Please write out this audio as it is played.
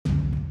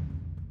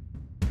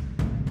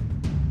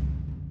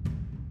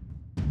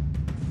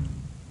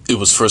It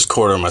was first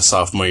quarter of my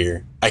sophomore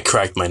year. I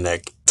cracked my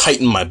neck,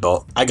 tightened my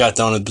belt. I got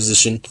down in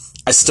position.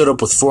 I stood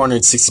up with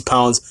 460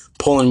 pounds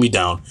pulling me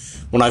down.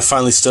 When I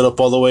finally stood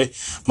up all the way,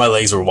 my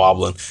legs were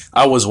wobbling.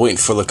 I was waiting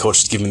for the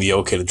coach to give me the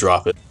okay to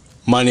drop it.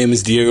 My name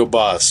is Diego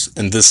Boss,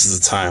 and this is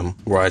the time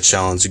where I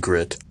challenge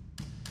grit.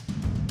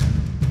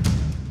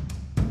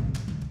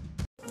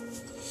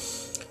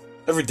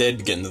 Every day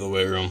I'd get into the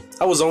weight room.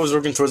 I was always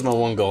working towards my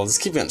one goal,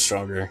 just keep getting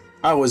stronger.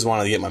 I always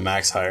wanted to get my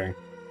max higher.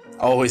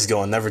 Always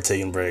going, never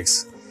taking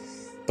breaks.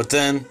 But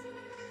then,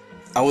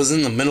 I was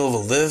in the middle of a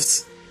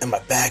lift, and my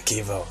back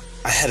gave out.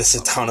 I had to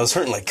sit down. I was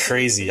hurting like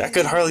crazy. I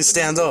could hardly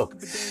stand up.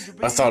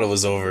 I thought it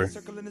was over.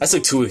 I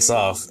took 2 weeks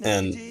off,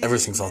 and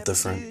everything felt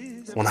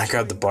different. When I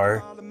grabbed the bar,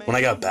 when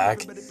I got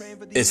back,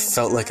 it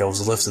felt like I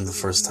was lifting the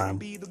first time.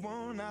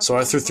 So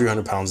I threw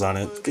 300 pounds on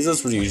it, because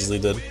that's what I usually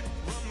did.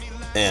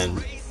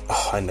 And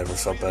I never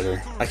felt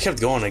better. I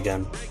kept going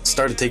again.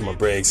 Started taking my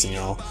breaks, and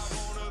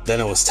then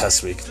it was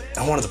test week.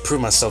 I wanted to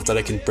prove myself that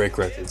I can break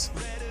records.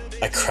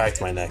 I cracked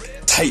my neck,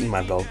 tightened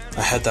my belt.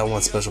 I had that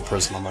one special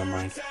person on my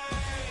mind.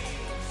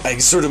 I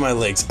exerted my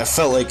legs. I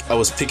felt like I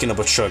was picking up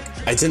a truck.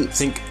 I didn't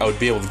think I would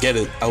be able to get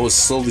it. I was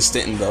slowly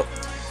standing up.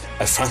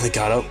 I finally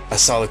got up. I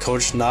saw the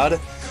coach nod.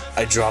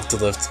 I dropped the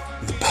lift.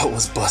 The belt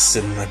was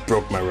busted and I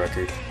broke my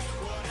record.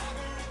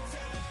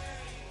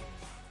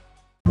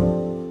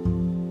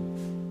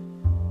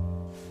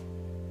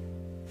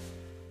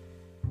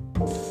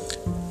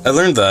 I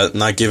learned that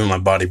not giving my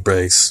body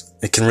breaks,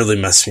 it can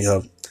really mess me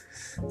up.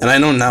 And I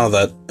know now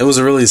that it was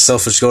a really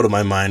selfish goal to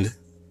my mind.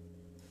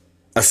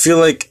 I feel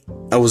like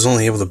I was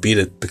only able to beat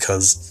it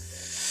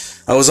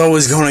because I was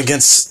always going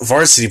against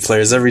varsity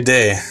players every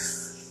day.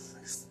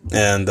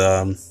 And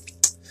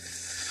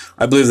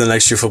I believe the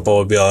next year football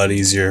would be a lot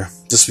easier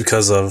just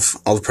because of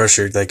all the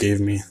pressure that gave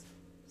me.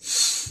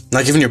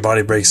 Not giving your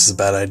body breaks is a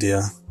bad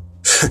idea.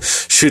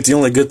 Shoot, the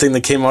only good thing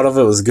that came out of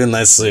it was a good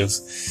night's sleep.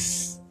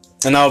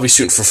 And now I'll be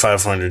shooting for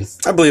 500.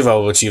 I believe I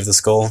will achieve this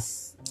goal.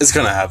 It's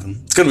gonna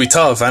happen. It's gonna be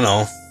tough, I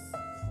know.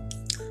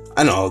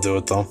 I know I'll do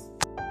it though.